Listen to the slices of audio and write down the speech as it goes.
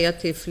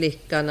Till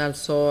flickan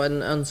alltså en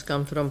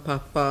önskan från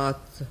pappa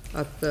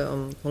att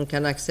hon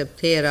kan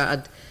acceptera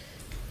att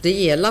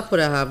dela på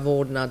det här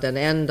vårdnaden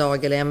en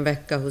dag eller en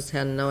vecka hos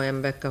henne och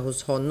en vecka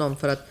hos honom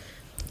för att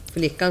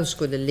flickan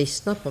skulle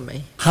lyssna på mig.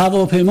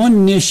 هواپیما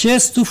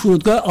نشست تو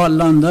فرودگاه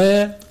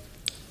آرلاندا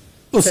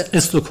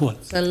استکهلم.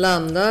 Sen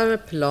landar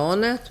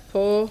planet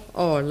på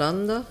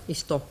Arlanda i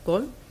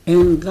Stockholm.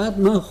 انقدر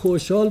من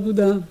خوشحال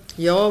بودم.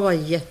 Jag var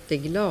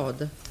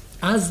jätteglad.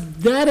 از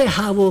در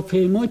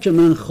هواپیما که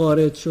من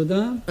خارج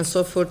شدم Men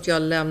så fort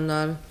jag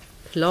lämnar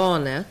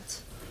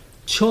planet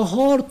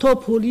 4 تا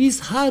پلیس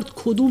هر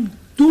کدوم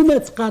 2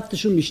 متر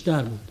قدشون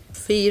بیشتر بود.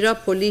 4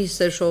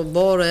 poliser så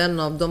var och en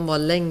av dem var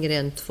längre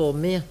än 2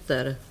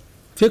 meter.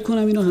 فکر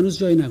کنم اینو هنوز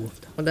جایی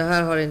نگفتم. Och det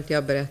här har inte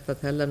jag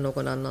berättat heller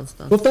någon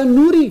annanstans. گفتن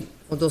نوری.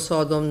 Och då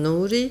sa de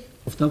Nori.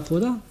 گفتم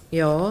خودم.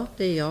 Ja,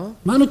 det är jag.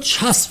 منو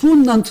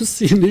چسبوندن تو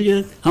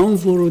سینه همون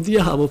ورودی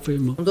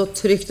هواپیما. Och då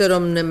tryckte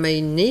de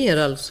mig ner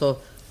alltså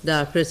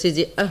där precis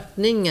i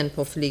öppningen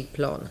på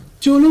flygplanen.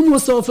 جلو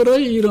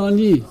مسافرای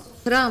ایرانی.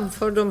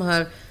 Framför de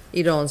här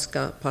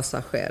iranska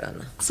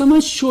passagerarna. اصلا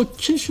من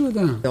شوکه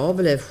شدم. Jag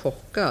blev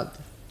chockad.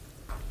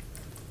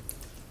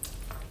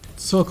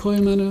 ساک‌های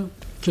منو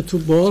که تو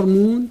بار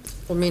موند.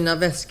 Och mina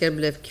väskor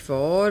blev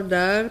kvar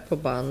där på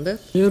bandet.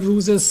 یه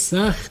روز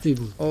سختی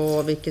بود.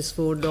 Och vilken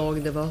svår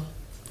dag det var.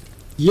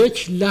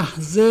 یک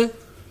لحظه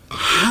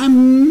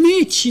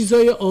همه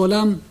چیزای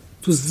عالم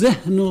تو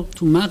ذهن و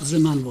تو مغز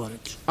من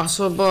وارد شد.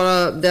 Alltså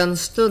bara den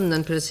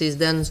stunden, precis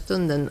den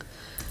stunden.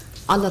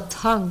 Alla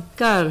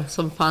tankar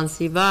som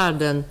fanns i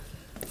världen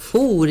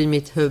for i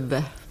mitt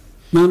huvud.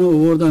 منو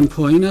آوردن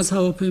پایین از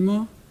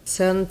هواپیما.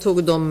 Sen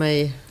tog de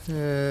mig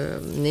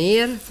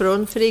ner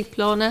från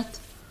flygplanet.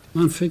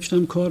 من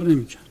فکرم کار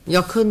نمی‌کرد.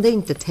 Jag kunde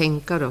inte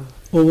tänka då.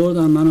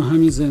 آوردن منو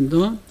همین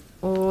زندان.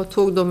 Och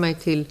tog de mig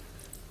till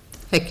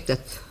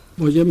häktet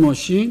با یه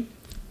ماشین.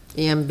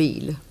 i en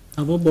bil.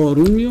 هوا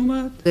بارون می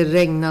اومد. Det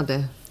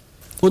regnade.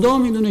 خدا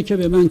میدونه که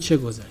به من چه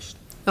گذشت.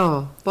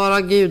 Ja,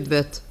 bara Gud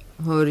vet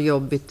hur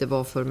jobbigt det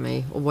var för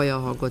mig och vad jag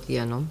har gått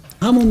igenom.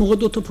 همون موقع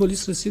 2 تا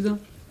پلیس رسیدن.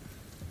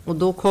 Och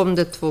då kom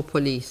det 2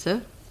 poliser.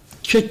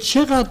 که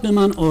چقدر به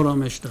من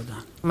آرامش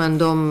دادن. Men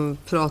de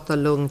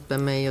pratade lugnt med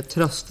mig och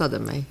tröstade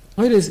mig.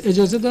 آقای رئیس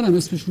اجازه دارم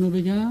اسمشون رو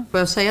بگم؟ Får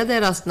jag säga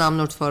deras namn,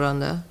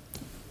 ordförande?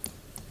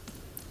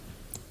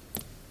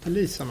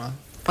 Poliserna?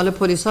 Eller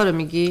poliser,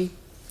 Migi?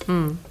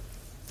 Mm.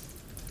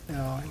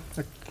 Ja,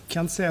 jag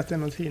kan inte säga att det är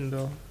något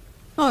hinder.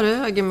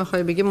 آره اگه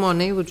میخوای بگی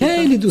مانعی وجود نداره.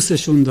 خیلی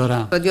دوستشون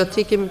دارم. Jag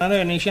tycker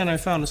Ja, ni känner ju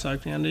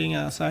förundersökningen, det är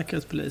inga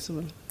säkerhetspoliser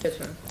väl?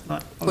 Nej.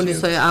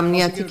 poliser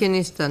امنیتی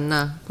نیستن.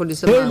 نه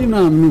poliser خیلی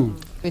ممنون.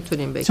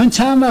 میتونیم بگیم. چون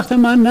چند وقت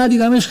من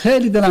ندیدمش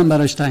خیلی دلم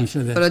براش تنگ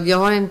شده. För att jag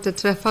har inte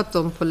träffat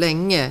dem på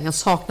länge. Jag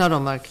saknar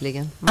dem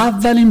verkligen.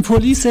 اولین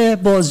پلیس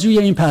بازجوی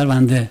این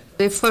پرونده.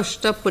 Det är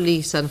första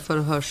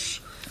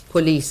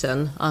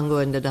förhörspolisen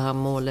angående det här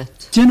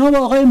målet. جناب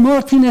آقای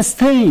مارتین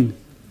استین.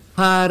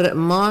 Herr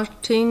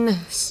Martin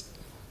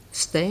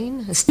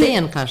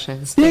Sten kanske.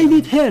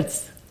 دیوید هرتز.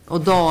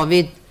 Och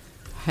David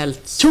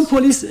Heltz.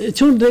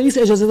 چون رئیس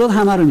اجازه داد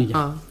همه رو میگم.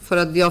 Ja, för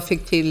att jag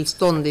fick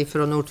tillstånd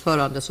ifrån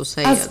ordförande så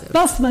säger jag از det.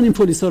 بس من این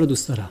پلیسا رو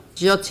دوست دارم.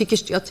 Jag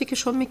tycker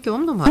så mycket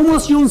om de här.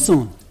 توماس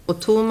جونسون. Och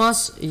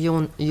Thomas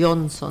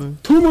Jonsson.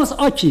 توماس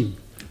آکیم.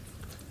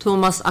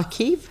 Thomas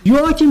Akiv.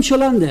 یواکیم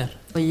شلاندر.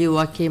 Och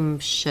Joakim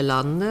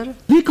Kjellander.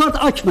 ریکارد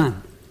آکمن.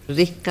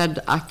 Rickard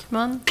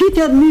Ackman.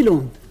 پیتر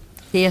نیلون.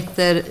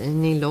 Peter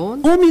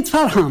Nilon. امید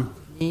فرهام.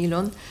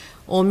 Nilon.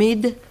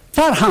 Omid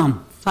فرهام.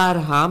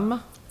 Farham.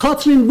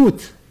 کاترین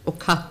بوت.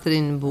 Och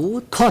Katrin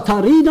Bot.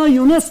 کاتارینا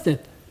یونستد.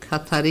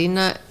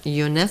 Katarina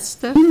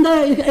Juneste. لیندا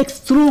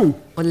اکستروم.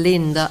 Och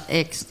Linda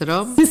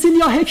Ekström.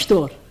 سیسیلیا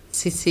هکتور.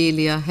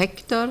 Cecilia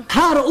Hector.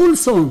 هر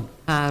اولسون.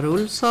 Per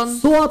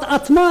Olsson. سواد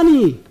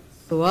اتمانی.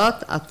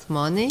 Suat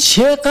Atmani.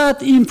 چقدر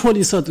این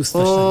پلیسا دوست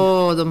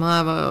داشتن. De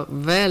här var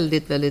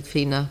väldigt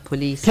fina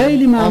poliser.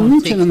 خیلی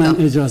ممنون که من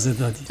اجازه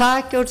دادی.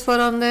 Tack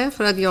ordförande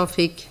för att jag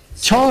fick.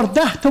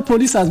 14 تا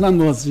پلیس از من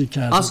بازجویی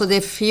کردن. Alltså det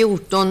är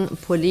 14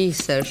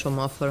 poliser som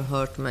har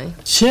förhört mig.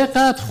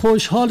 چقدر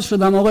خوشحال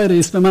شدم آقای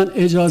رئیس به من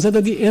اجازه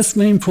دادی اسم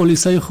این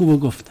پلیسای خوبو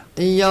گفتم.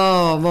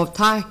 Ja,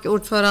 tack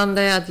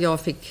ordförande att jag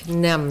fick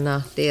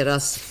nämna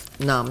deras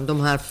namn,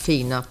 de här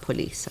fina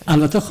poliser.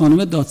 البته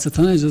خانم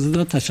دادستان اجازه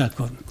داد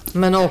تشکر میکنم.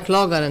 Men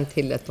åklagaren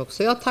tillät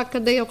också. Jag tackar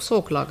dig också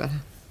åklagare.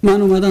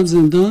 من اومدم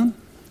زندان.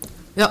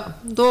 Ja,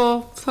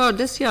 då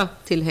fördes jag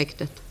till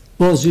häktet.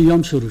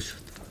 بازجوییام شروع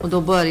شد. Och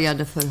då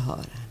började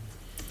förhören.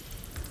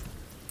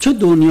 چه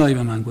دنیایی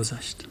به من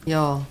گذشت.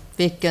 Ja,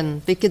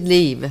 vilket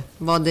liv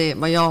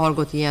vad jag har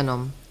gått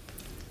igenom.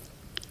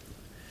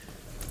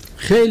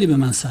 خیلی به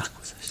من سخت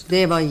گذشت.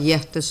 Det var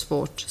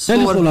jättesvårt.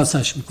 خیلی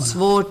خلاصش میکنم.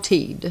 Svår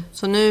tid.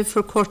 Så nu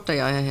förkortar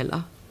jag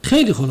hela.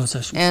 خیلی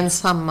خلاصش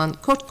میکنم. En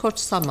kort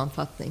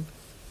sammanfattning.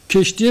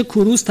 کشتی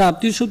کروز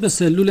تبدیل شد به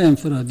سلول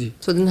انفرادی.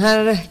 Så den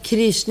här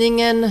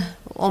kryssningen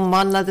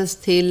omvandlades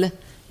till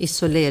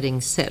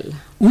isoleringscell.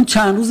 اون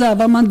چند روز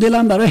اول من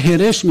دلم برای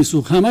هرش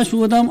میسوخت. همش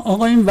میگفتم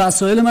آقا این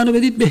وسایل منو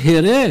بدید به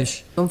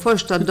هرش. De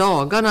första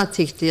dagarna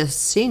tyckte jag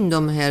synd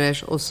om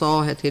Heresh och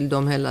sa till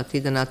dem hela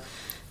tiden att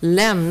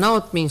lämna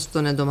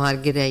åtminstone de här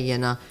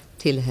grejerna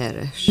till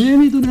Heresh.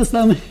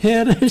 نمیدونستم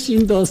هرش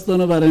این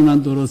داستانو برای من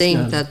درست Det är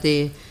inte کرد. att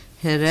det är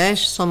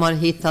Heresh som har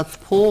hittat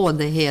på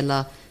det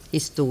hela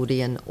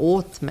historien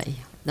åt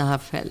mig, den här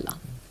fällan.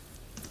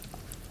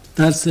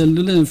 در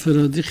سلول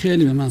انفرادی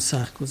خیلی به من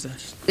سخت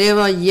گذشت. Det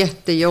var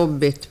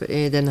jättejobbigt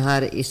i den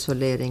här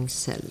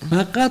isoleringscellen.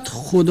 فقط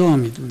خدا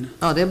میدونه.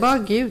 Ja, det är bara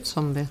Gud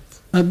som vet.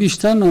 و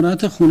بیشتر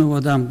ناراحت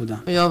خانواده‌ام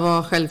بودم. Och jag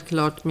var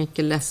självklart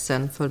mycket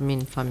ledsen för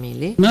min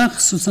familj.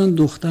 مخصوصا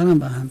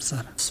دخترم و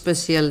همسرم.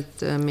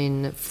 Speciellt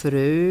min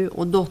fru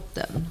och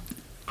dottern.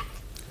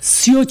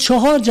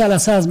 34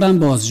 جلسه از من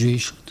بازجویی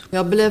شد.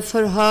 Jag blev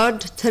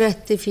förhörd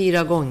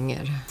 34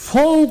 gånger.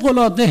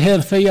 فوق‌العاده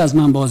حرفه‌ای از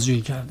من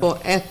بازجویی کردن. På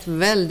ett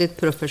väldigt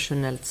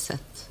professionellt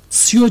sätt.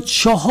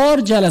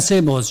 34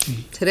 جلسه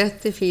بازجویی.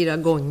 34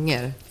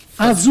 gånger.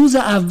 از روز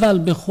اول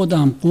به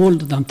خودم قول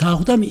دادم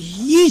تعهدم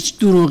هیچ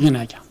دروغی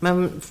نگم.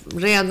 Men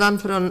redan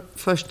från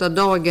första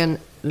dagen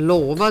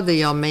lovade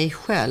jag mig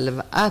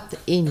själv att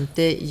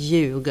inte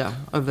ljuga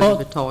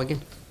överhuvudtaget.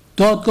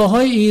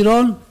 دادگاه‌های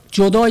ایران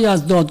جدای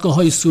از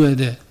دادگاه‌های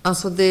سوئده.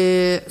 Alltså det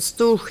är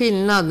stor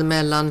skillnad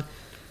mellan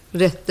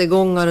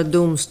rättegångar och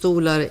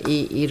domstolar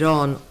i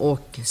Iran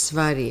och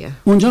Sverige.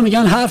 اونجا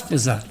میگن حرف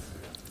بزن.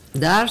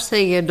 Där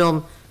säger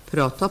de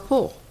prata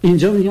på.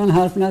 اینجا میگن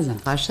حرف نزن.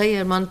 Här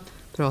säger man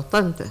prata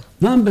inte.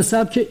 من به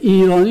سبک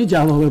ایرانی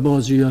جواب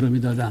بازجویی‌ها رو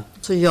میدادم.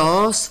 Så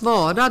jag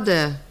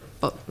svarade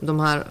de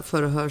här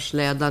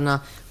förhörsledarna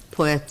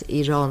på ett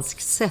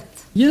iranskt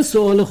sätt. یه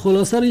سوال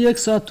خلاصه رو 1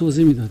 ساعت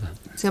توضیح میدادم.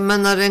 Så jag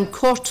menar en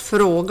kort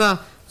fråga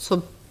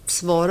så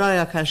svarar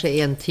jag kanske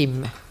 1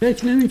 timme.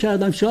 فکر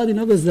نمی‌کردم شاید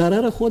اینا به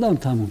ضرر خودم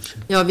تموم شه.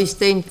 Jag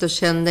visste inte och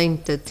kände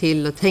inte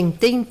till och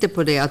tänkte inte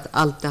på det att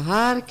allt det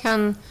här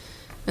kan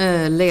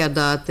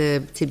leda att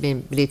det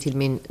blir till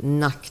min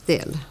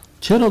nackdel.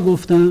 چرا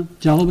گفتم؟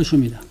 جوابشو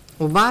میدم.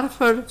 Och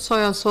varför sa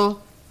jag så?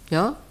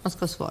 Ja, man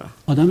ska svara.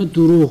 آدم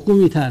دروغگو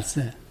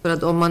میترسه. För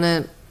att om man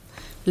är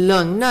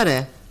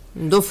lögnare,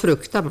 då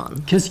fruktar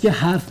man. کسی که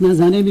حرف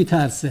نزنه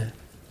میترسه.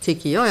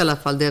 Tycker jag i alla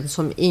fall. Den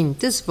som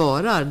inte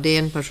svarar, det är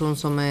en person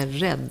som är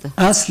rädd.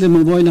 اصل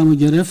موبایلمو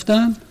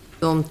گرفتن.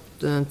 De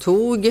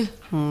tog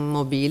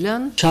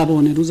mobilen,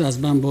 شبانه روز از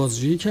من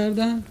بازجویی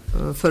کردن.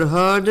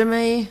 förhörde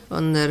mig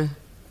under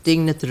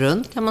dygnet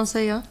runt kan man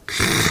säga.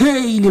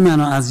 خیلی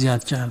منو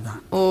اذیت کردن.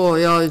 Och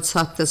jag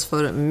utsattes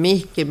för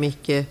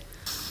mycket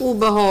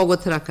obehag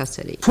och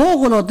trakasseri.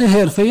 فوق‌العاده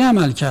حرفه‌ای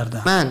عمل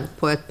کردن. Men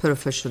på ett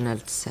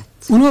professionellt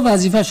sätt. اونا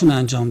وظیفه‌شون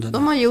انجام دادن.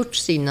 De har gjort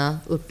sina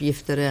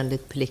uppgifter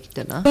enligt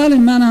plikterna. بله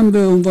منم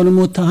به عنوان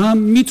متهم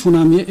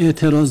میتونم یه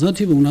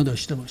اعتراضاتی به اونا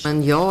داشته باشم.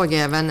 Men jag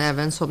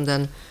även som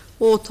den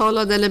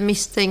åtalade eller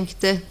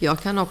misstänkte,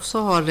 jag kan också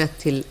ha rätt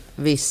till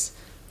viss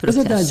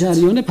بذار در protest.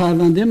 جریان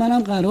پرونده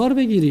منم قرار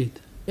بگیرید.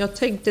 Jag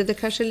tänkte det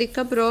kanske är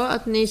lika bra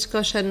att ni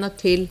ska känna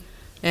till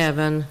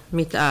även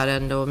mitt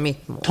ärende och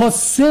mitt mål. تا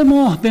 3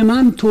 ماه به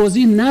من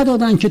توضیح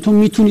ندادن که تو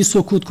میتونی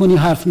سکوت کنی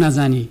حرف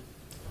نزنی.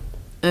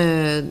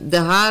 Det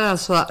här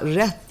alltså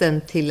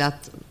rätten till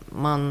att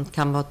man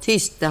kan vara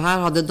tyst, det här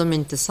hade de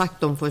inte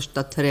sagt de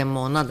första 3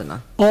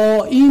 månaderna.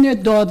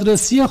 آیین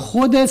دادرسی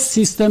خود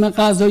سیستم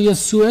قضایی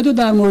سوئد رو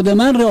در مورد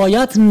من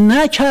رعایت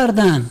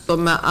نکردن. Så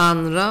med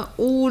andra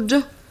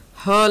ord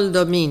höll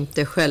de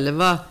inte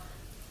själva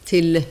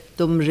till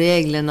de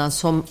reglerna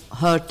som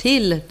hör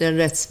till det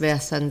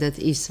rättsväsendet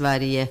i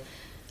Sverige,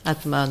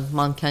 att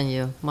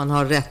man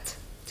har rätt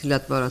till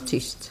att vara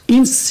tyst.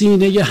 این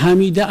سینه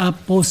حمید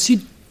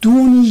عباسی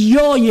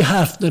دنیای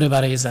حرف داره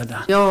برای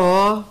زدن.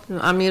 Ja,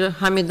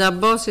 Hamid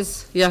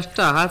Abbasis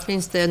hjärta, här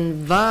finns det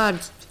en värld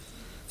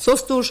så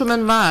stor som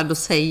en värld att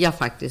säga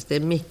faktiskt. Det är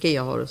mycket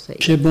jag har att säga.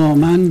 که با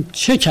من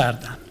چه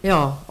کردن.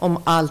 Ja, om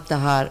allt det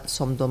här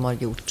som de har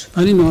gjort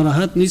ولی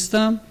ناراحت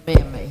نیستم.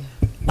 med mig.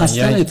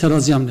 اصلا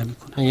اعتراضی هم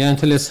نمیکنم. Jag är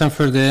inte ledsen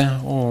för det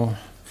och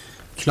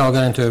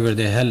klagar inte över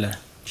det heller.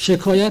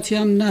 شکایتی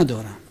هم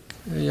ندارم.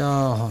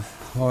 Jag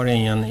har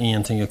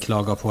ingenting att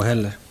klaga på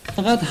heller.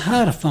 فقط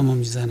حرفمو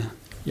میزنم.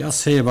 Jag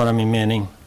säger bara min mening.